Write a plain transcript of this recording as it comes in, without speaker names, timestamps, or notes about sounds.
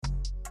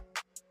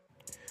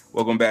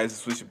Welcome back to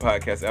Swisher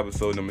Podcast,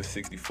 episode number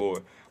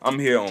 64. I'm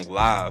here on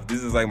live.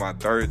 This is like my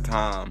third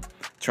time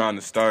trying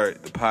to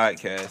start the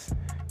podcast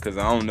because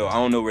I don't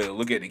know where to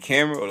look at the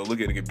camera or to look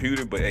at the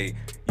computer. But hey,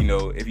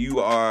 if you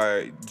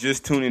are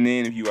just tuning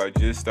in, if you are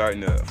just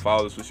starting to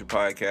follow the Swisher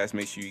Podcast,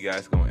 make sure you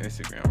guys go on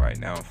Instagram right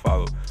now and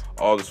follow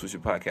all the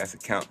Swisher Podcast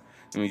account.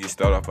 Let me just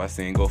start off by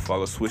saying go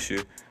follow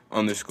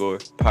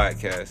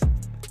Swisher_podcast,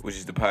 which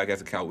is the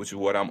podcast account, which is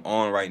what I'm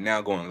on right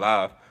now going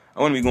live. I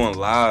want to be going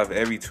live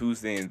every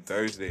Tuesday and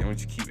Thursday. I want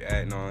you to keep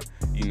adding on,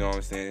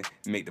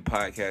 make the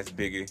podcast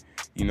bigger,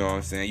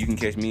 You can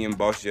catch me and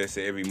Boss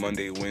Jesse every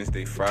Monday,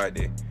 Wednesday,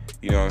 Friday,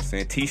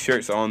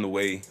 T-shirts are on the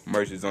way,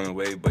 merch is on the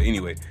way. But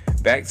anyway,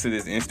 back to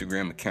this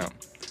Instagram account.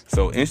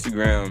 So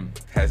Instagram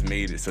has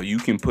made it so you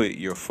can put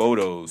your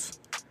photos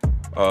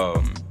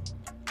on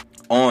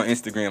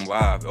Instagram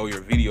Live or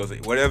your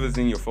videos, whatever's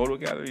in your photo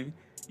gallery,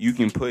 you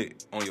can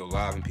put on your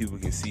live and people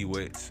can see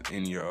what's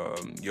in your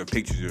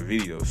pictures or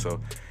videos.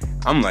 So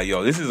I'm like,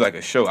 this is like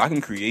a show. I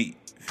can create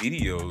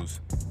videos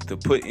to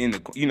put in the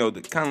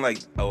kind of like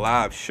a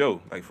live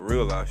show, like for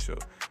real live show.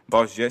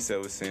 Boss Jet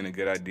was saying a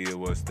good idea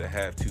was to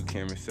have 2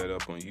 cameras set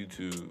up on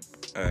YouTube,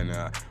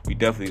 and we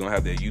definitely gonna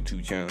have that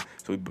YouTube channel,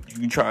 so you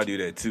can try to do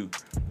that too.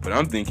 But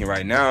I'm thinking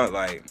right now,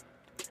 like,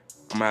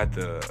 I'm gonna have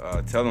to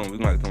tell them we're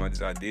gonna have to come up with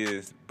these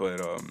ideas, but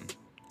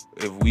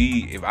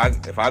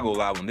if I go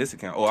live on this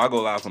account, or I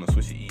go live on the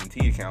Swisher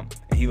ENT account,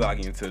 and he log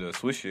into the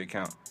Swisher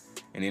account,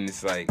 and then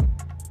it's like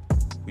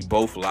we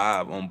both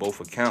live on both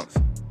accounts,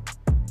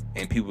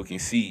 and people can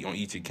see on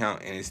each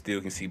account, and it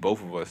still can see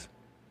both of us.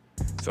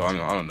 So I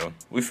don't know.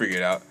 We figure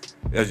it out.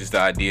 That's just the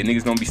idea.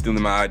 Niggas don't be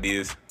stealing my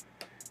ideas.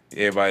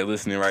 Everybody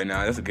listening right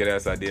now, that's a good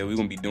ass idea. We're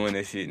gonna be doing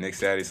that shit next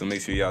Saturday, so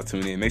make sure y'all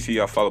tune in. Make sure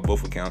y'all follow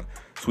both accounts,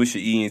 Swisher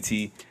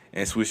ENT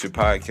and Swisher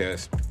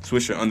Podcast,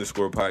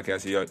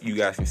 Swisher_podcast, so you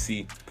guys can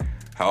see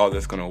how all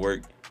that's gonna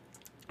work.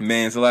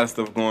 Man, there's a lot of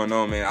stuff going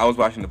on, man. I was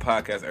watching the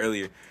podcast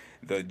earlier,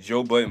 the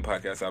Joe Budden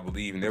podcast, I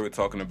believe, and they were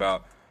talking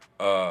about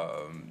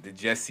the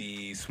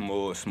Jesse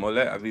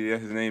Smollett, I believe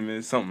that's his name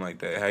is, something like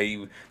that.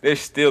 How they're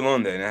still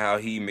on that, and how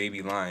he may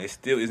be lying. It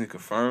still isn't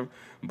confirmed,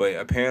 but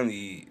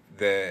apparently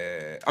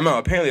they're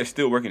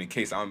still working the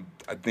case. I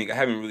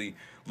haven't really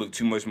looked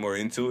too much more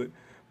into it,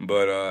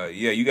 but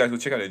you guys go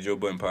check out the Joe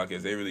Budden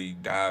podcast. They really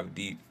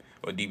deep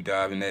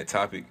dive in that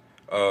topic.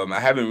 I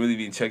haven't really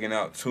been checking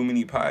out too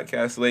many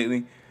podcasts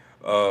lately,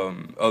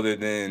 other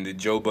than the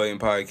Joe Budden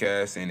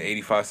podcast and the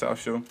 85 South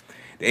Show.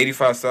 The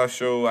 85 South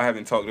Show I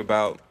haven't talked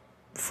about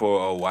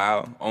for a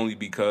while, only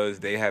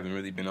because they haven't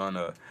really been on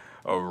a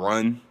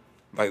run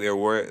like they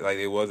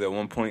was at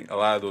one point. A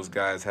lot of those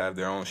guys have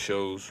their own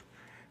shows.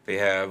 They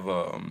have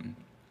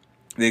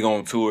they go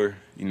on tour.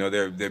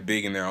 They're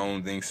big in their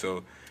own thing,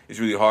 so it's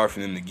really hard for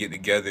them to get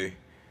together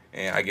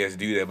and I guess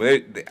do that.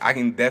 But I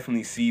can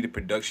definitely see the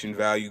production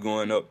value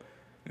going up.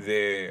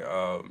 They're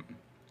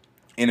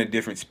in a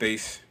different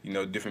space,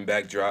 different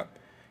backdrop,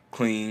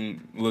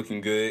 clean,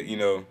 looking good,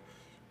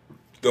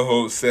 the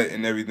whole set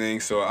and everything.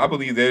 So I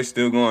believe they're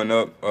still going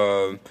up.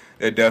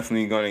 They're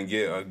definitely going to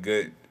get a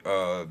good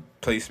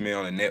placement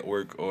on a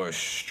network or a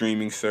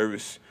streaming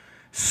service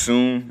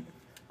soon,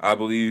 I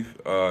believe.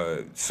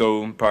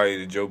 So probably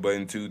the Joe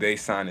Budden too. They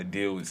signed a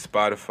deal with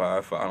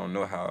Spotify for I don't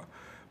know how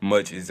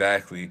much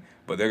exactly,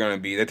 but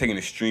they're taking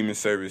the streaming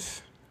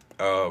service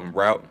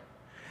route.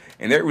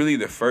 And they're really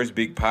the first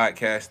big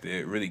podcast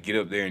to really get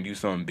up there and do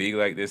something big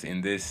like this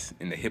in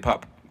the hip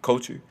hop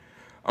culture.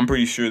 I'm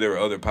pretty sure there are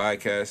other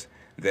podcasts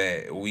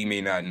that we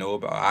may not know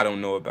about, I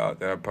don't know about,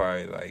 that I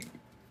probably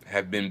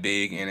have been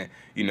big. And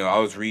I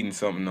was reading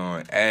something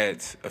on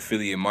ads,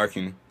 affiliate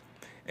marketing,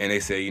 and they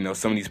say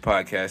some of these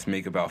podcasts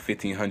make about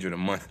 $1,500 a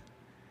month,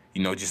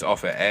 just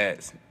off of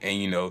ads.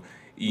 And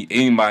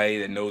anybody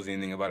that knows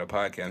anything about a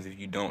podcast, if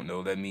you don't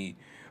know, let me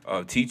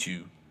teach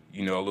you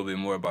a little bit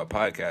more about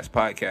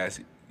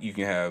podcasts. You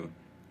can have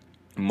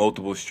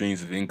multiple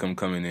streams of income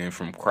coming in,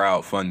 from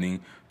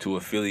crowdfunding to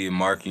affiliate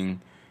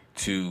marketing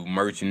to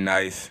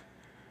merchandise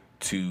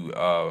to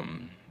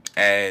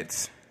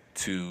ads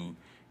to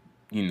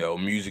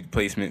music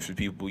placement for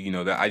people.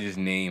 That I just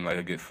named like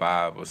a good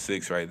 5 or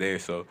 6 right there.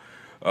 So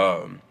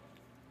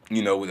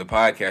with a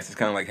podcast, it's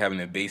kind of like having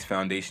a base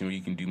foundation where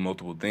you can do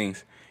multiple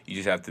things. You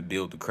just have to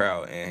build the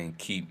crowd and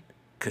keep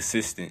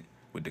consistent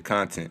with the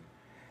content.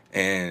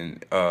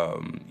 And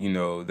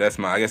that's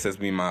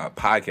been my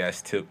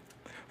podcast tip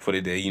for the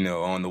day.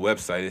 On the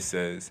website it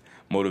says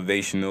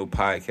motivational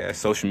podcast,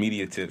 social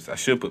media tips. I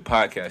should put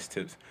podcast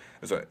tips.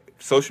 That's right,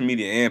 social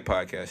media and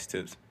podcast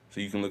tips.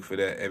 So you can look for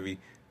that every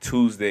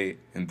Tuesday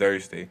and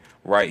Thursday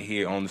right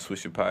here on the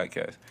Swisher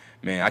Podcast.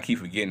 Man, I keep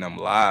forgetting I'm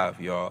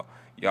live, y'all.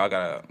 Y'all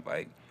gotta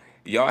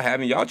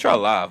y'all try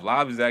live.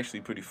 Live is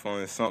actually pretty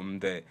fun. It's something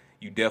that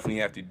you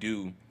definitely have to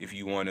do if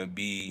you want to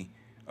be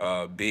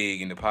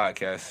big in the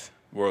podcast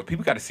world.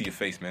 People got to see your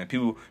face, man.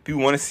 People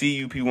want to see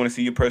you. People want to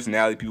see your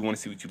personality. People want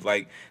to see what you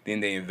like. Then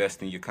they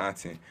invest in your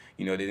content.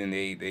 Then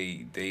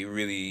they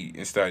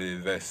really start to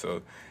invest.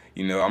 So,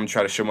 I'm going to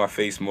try to show my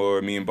face more.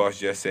 Me and Boss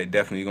just said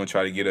definitely going to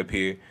try to get up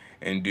here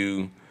and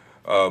do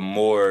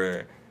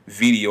more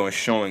video and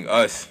showing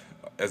us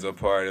as a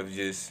part of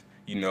just,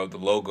 the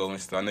logo and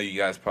stuff. I know you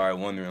guys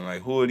probably wondering,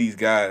 like, who are these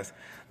guys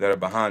that are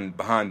behind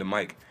the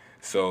mic?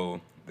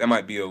 So that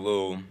might be a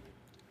little,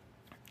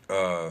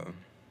 that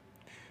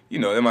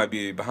might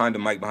be behind the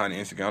mic, behind the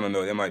Instagram. I don't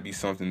know. That might be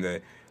something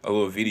that a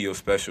little video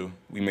special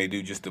we may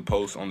do just to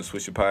post on the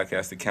Swisher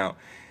Podcast account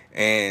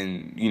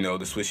and,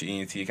 the Swisher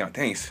ENT account.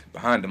 Thanks.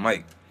 Behind the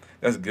mic.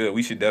 That's good.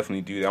 We should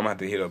definitely do that. I'm going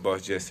to have to hit up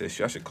Boss Jet says,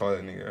 I should call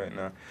that nigga right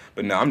now.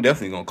 But no, I'm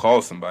definitely going to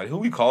call somebody. Who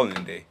we calling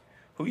today?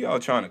 Who y'all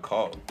trying to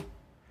call?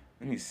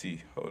 Let me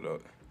see. Hold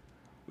up.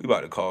 We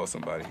about to call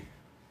somebody.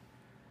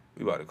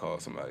 We about to call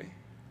somebody.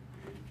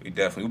 We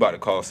about to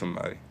call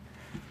somebody.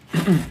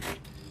 I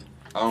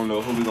don't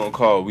know who we gonna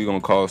call. We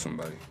gonna call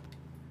somebody.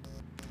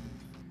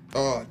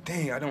 Oh,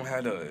 dang, I don't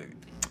have the...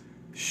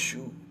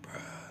 Shoot,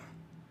 bruh.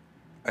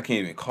 I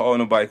can't even call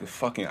nobody with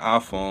fucking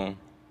iPhone.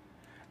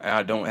 And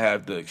I don't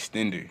have the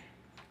extender.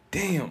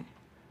 Damn.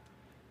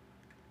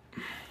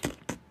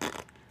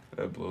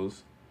 That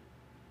blows.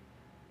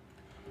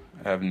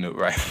 I have no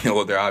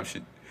other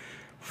option.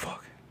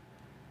 Fuck.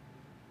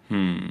 I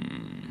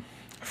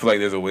feel like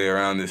there's a way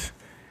around this.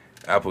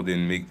 Apple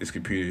didn't make this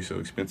computer so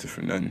expensive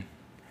for nothing.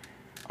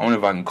 I wonder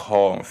if I can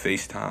call on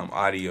FaceTime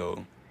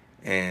audio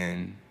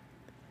and...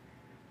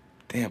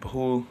 Damn, but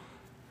who...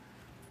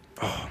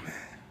 Oh, man.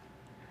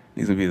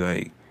 These will be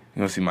like...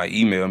 You're gonna see my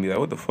email and be like,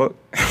 what the fuck?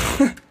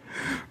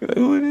 Be like,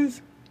 who it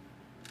is?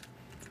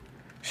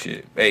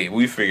 Shit. Hey,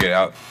 we figured it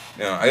out.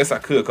 Now, I guess I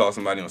could call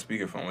somebody on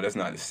speakerphone, but that's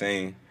not the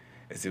same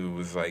as if it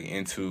was like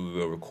into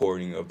the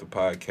recording of the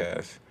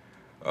podcast.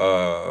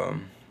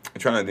 I'm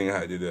trying to think how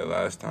I did that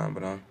last time,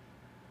 but I'm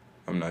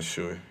not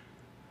sure.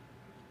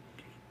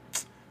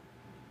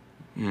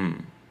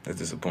 That's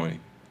disappointing.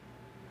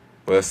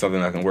 But that's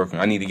something I can work on.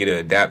 I need to get an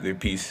adapter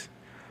piece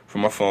for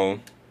my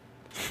phone.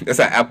 That's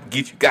how Apple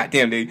get you.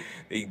 Goddamn, they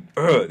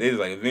just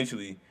like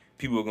eventually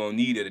people are gonna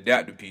need that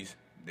adapter piece.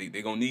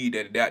 They gonna need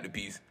that adapter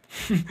piece.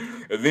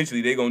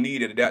 Eventually they gonna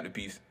need that adapter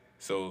piece.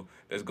 So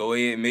let's go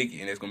ahead and make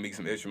it, and that's gonna make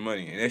some extra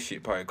money. And that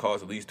shit probably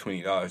costs at least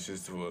 $20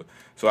 just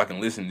so I can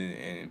listen to it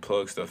and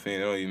plug stuff in.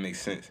 It don't even make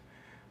sense.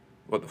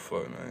 What the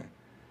fuck, man?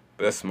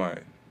 But that's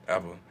smart,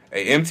 Apple.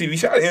 Hey, MTV,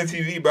 shout out to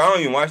MTV, but I don't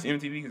even watch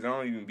MTV because I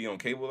don't even be on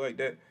cable like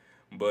that.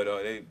 But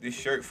this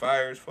shirt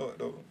fire as fuck,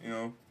 though,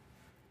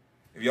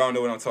 If y'all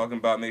know what I'm talking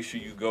about, make sure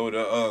you go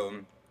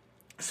to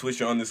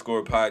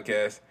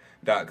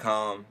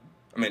Swisher_podcast.com.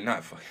 I mean,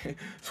 not fucking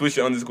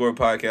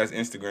Swisher_podcast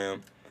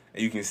Instagram,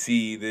 and you can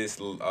see this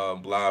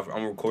live.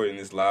 I'm recording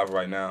this live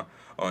right now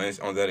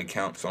on that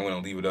account, so I'm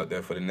gonna leave it up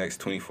there for the next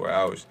 24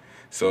 hours.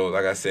 So,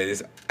 like I said,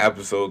 this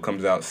episode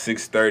comes out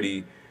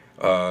 6:30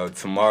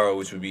 tomorrow,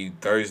 which would be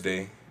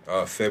Thursday,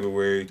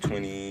 February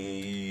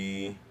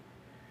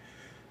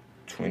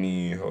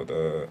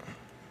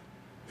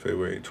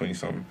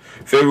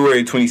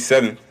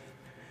 27th.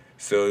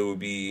 So it will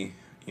be,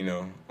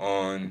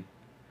 on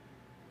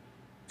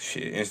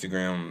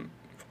Instagram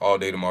all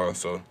day tomorrow.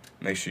 So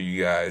make sure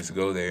you guys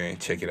go there and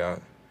check it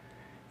out.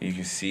 You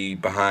can see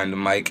behind the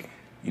mic,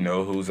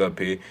 who's up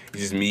here.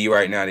 It's just me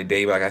right now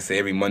today. Like I said,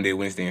 every Monday,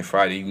 Wednesday, and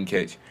Friday, you can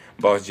catch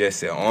Boss Jet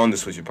Set on the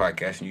Swisher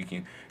Podcast, and you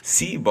can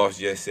see Boss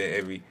Jet Set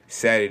every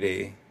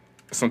Saturday.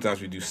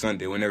 Sometimes we do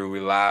Sunday whenever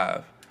we're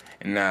live.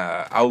 And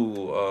I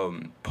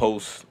will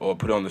post or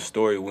put on the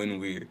story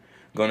when we're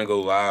gonna go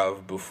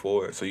live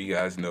before, so you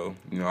guys know.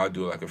 I'll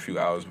do it like a few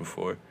hours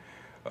before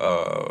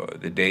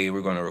the day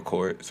we're gonna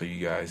record, so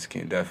you guys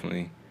can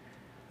definitely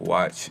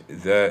watch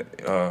that.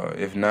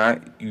 If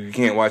not, you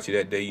can't watch it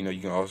that day. You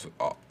can also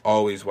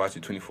always watch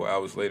it 24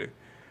 hours later.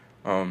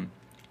 But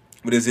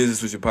this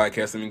is a Swisher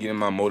Podcast. Let me get in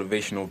my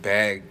motivational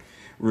bag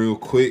real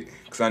quick,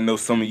 because I know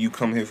some of you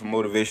come here for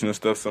motivational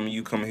stuff, some of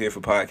you come here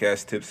for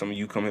podcast tips, some of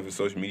you come here for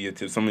social media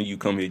tips, some of you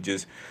come here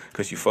just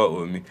because you fuck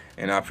with me,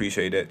 and I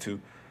appreciate that too.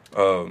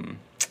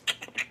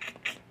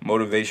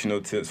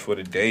 Motivational tips for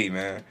the day,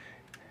 man.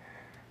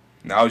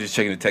 Now, I was just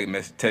checking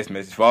the text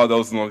message. For all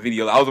those on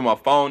video, I was on my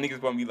phone,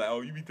 niggas gonna be like,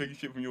 oh, you be taking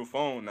shit from your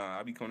phone. Nah,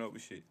 I be coming up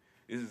with shit.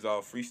 This is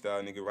all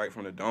freestyle, nigga, right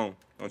from the dome.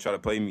 Don't try to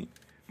play me.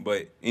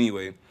 But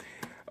anyway,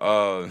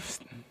 the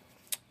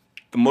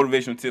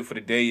motivational tip for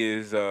the day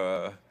is,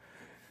 do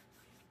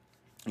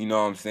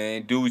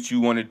what you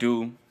want to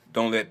do.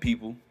 Don't let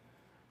people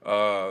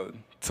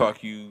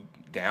talk you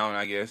down,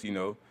 I guess.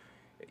 You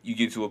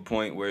get to a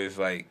point where it's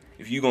like,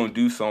 if you're going to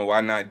do something,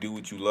 why not do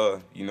what you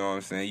love? You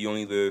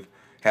only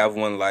have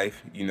one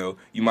life. You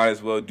might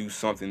as well do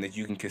something that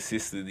you can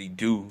consistently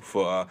do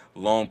for a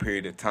long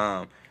period of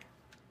time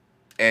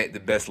at the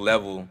best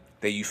level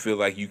that you feel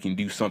like you can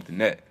do something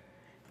that.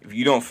 If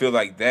you don't feel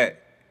like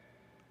that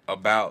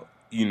about,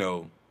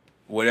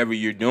 whatever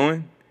you're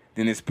doing,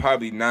 then it's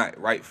probably not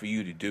right for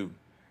you to do.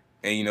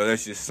 And,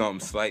 that's just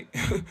something slight.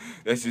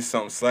 That's just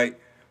something slight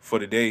for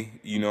the day,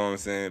 you know what I'm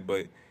saying?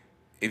 But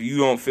if you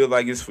don't feel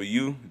like it's for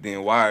you,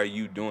 then why are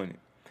you doing it?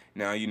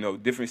 Now,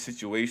 different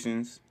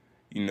situations,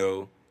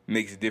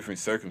 makes different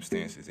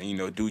circumstances.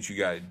 And, do what you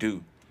got to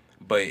do.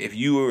 But if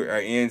you are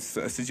in a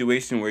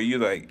situation where you're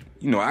like,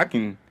 I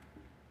can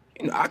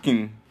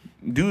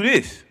do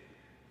this,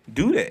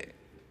 do that.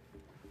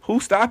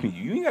 Who's stopping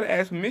you? You ain't gotta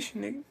ask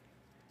permission, nigga.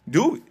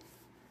 Do it.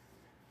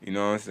 You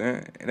know what I'm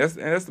saying? And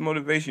that's the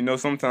motivation. You know,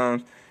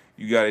 sometimes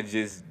you gotta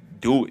just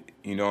do it.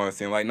 You know what I'm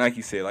saying? Like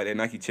Nike said, like that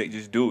Nike check,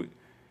 just do it.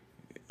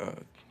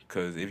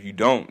 Cause if you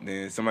don't,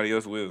 then somebody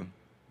else will.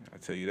 I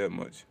tell you that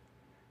much.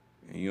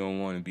 And you don't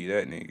want to be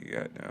that nigga.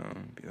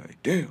 Goddamn, be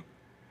like, damn,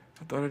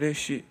 I thought of that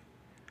shit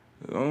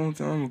a long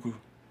time ago.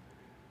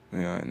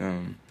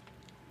 Yeah,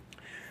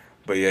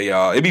 But yeah,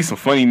 y'all, it be some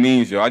funny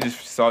memes, y'all. I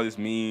just saw this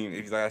meme.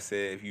 Like I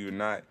said, if you're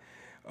not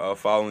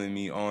following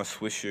me on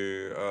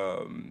Swisher,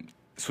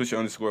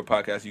 Swisher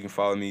 _podcast, you can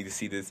follow me to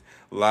see this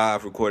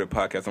live recorded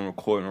podcast I'm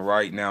recording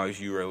right now as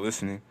you are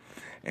listening.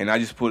 And I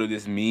just put up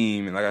this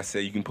meme, and like I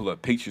said, you can pull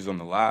up pictures on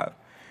the live.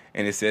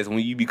 And it says, when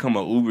you become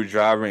an Uber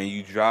driver and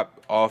you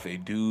drop off a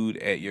dude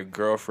at your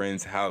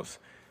girlfriend's house.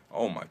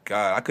 Oh my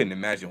God, I couldn't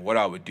imagine what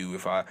I would do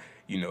if I,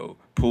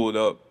 pulled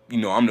up.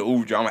 I'm the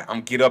Uber driver.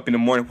 I'm get up in the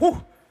morning.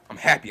 Whoo, I'm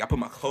happy. I put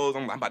my clothes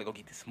on. I'm about to go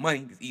get this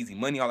money, this easy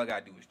money. All I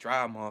gotta do is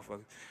drive,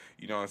 motherfucker.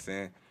 You know what I'm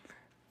saying?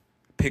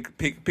 Pick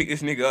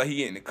this nigga up. He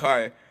get in the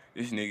car.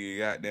 This nigga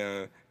got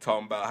down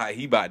talking about how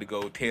he about to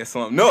go tear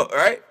something up,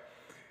 right?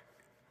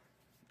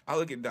 I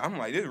look at that. I'm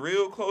like, this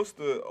real close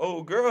to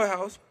old girl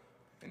house.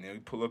 And then we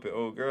pull up at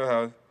old girl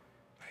house.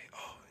 Like,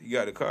 oh, you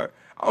got a car?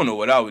 I don't know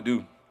what I would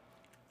do.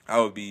 I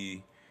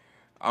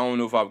don't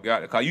know if I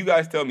got the car. You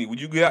guys tell me,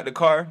 would you get out the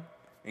car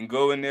and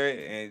go in there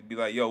and be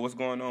like, yo, what's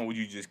going on? Would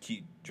you just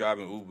keep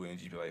driving Uber and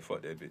just be like,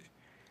 fuck that bitch?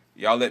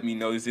 Y'all let me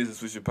know. This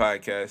is a Swisher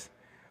podcast.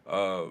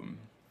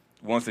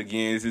 Once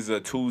again, this is a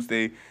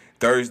Tuesday,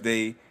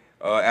 Thursday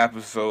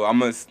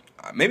episode.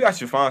 Maybe I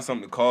should find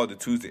something to call the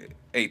Tuesday.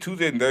 Hey,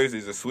 Tuesday and Thursday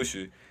is a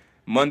Swisher.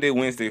 Monday,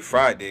 Wednesday,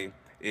 Friday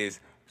is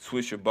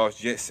Swisher Boss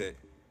Jet Set.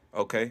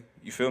 Okay?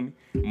 You feel me?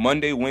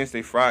 Monday,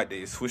 Wednesday,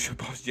 Friday is Swisher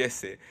Boss Jet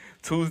Set.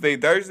 Tuesday,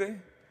 Thursday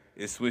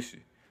is Swisher.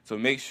 So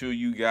make sure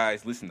you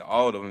guys listen to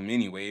all of them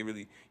anyway.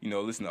 Really,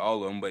 listen to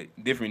all of them. But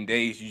different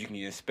days, you can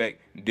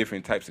expect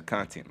different types of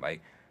content.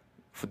 Like,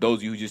 for those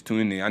of you who just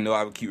tuned in, I know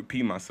I would keep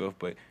repeating myself,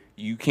 but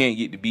you can't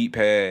get the beat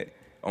pad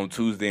on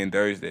Tuesday and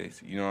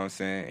Thursdays. You know what I'm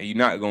saying? And you're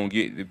not going to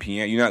get the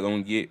piano. You're not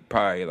going to get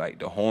probably like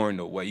the horn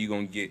or what. You're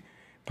going to get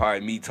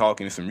probably me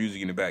talking and some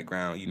music in the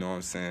background. You know what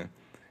I'm saying?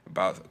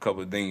 About a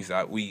couple of things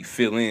that we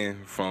fill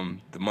in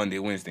from the Monday,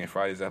 Wednesday, and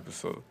Friday's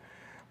episode.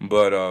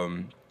 But,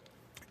 and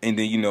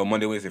then,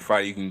 Monday, Wednesday,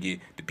 Friday, you can get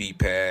the beat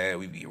pad.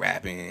 We be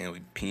rapping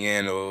with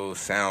piano,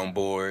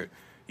 soundboard.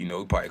 We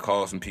probably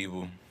call some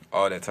people,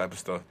 all that type of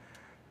stuff.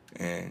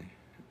 And,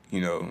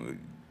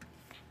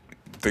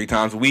 3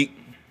 times a week,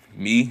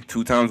 me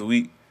 2 times a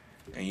week.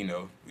 And,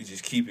 we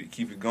just keep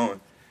it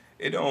going.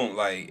 It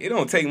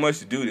don't take much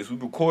to do this. We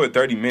record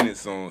 30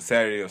 minutes on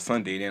Saturday or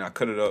Sunday, then I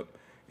cut it up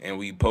and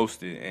we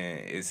post it, and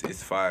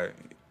it's fire.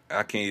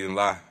 I can't even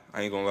lie.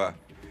 I ain't gonna lie.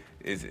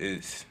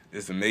 It's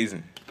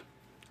amazing.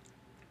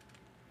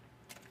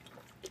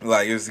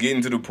 Like, it's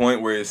getting to the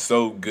point where it's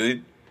so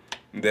good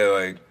that,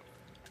 like,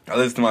 I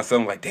listen to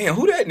myself, I'm like, damn,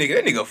 who that nigga?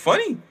 That nigga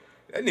funny.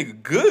 That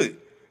nigga good.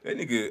 That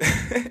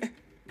nigga...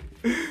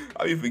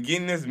 I be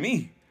forgetting that's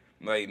me.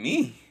 Like,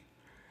 me?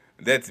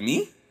 That's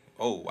me?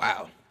 Oh,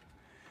 wow.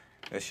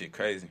 That shit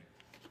crazy.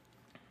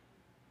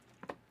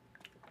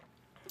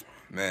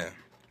 Man.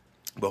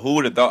 But who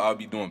would have thought I'd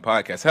be doing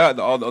podcasts? How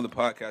about all the other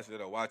podcasts that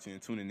are watching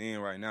and tuning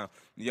in right now?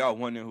 Y'all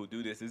wondering who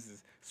do this. This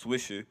is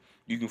Swisher.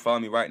 You can follow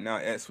me right now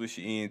at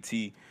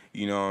SwisherENT.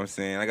 You know what I'm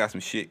saying? I got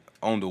some shit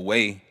on the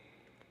way.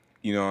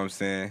 You know what I'm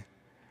saying?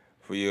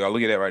 For you.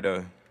 Look at that right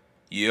there.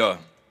 Yeah.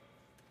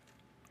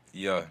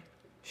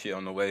 Shit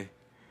on the way.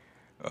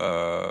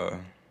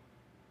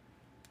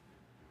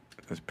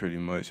 That's pretty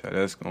much how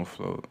that's gonna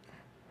float.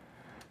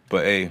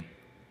 But hey,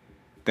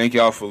 thank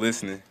y'all for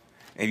listening.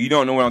 And if you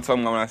don't know what I'm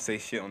talking about when I say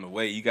shit on the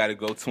way, you gotta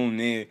go tune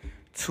in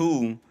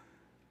to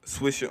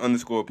Swisher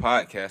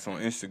 _podcast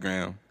on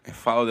Instagram and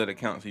follow that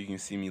account so you can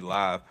see me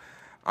live.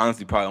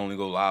 Honestly, probably only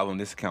go live on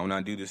this account when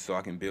I do this so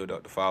I can build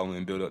up the following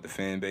and build up the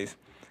fan base.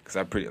 Cause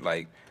I'll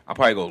probably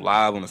go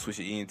live on the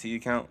Swisher ENT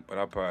account, but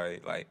I'll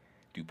probably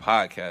do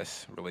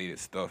podcast related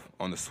stuff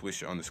on the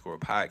Swisher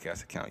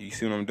 _podcast account. You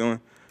see what I'm doing?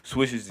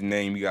 Swisher's the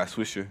name. You got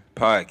Swisher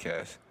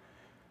Podcast.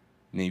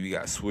 Then we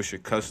got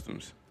Swisher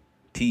Customs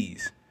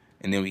Tees.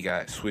 And then we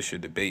got Swisher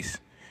the base.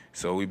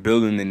 So we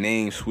building the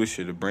name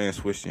Swisher, the brand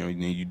Swisher,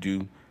 and then you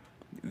do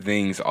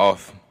things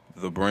off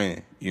the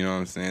brand. You know what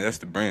I'm saying? That's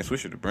the brand,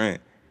 Swisher the brand.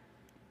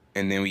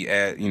 And then we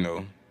add,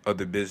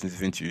 other business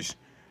ventures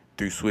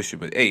through Swisher.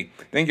 But hey,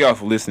 thank y'all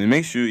for listening.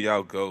 Make sure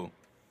y'all go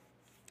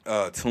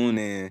tune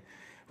in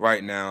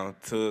right now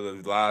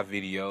to the live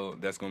video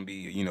that's going to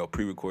be,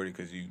 pre-recorded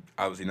because you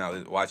obviously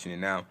not watching it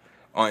now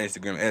on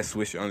Instagram at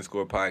Swisher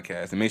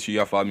 _podcast. And make sure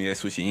y'all follow me at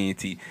Swisher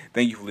ENT.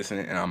 Thank you for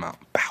listening, and I'm out.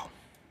 Bow.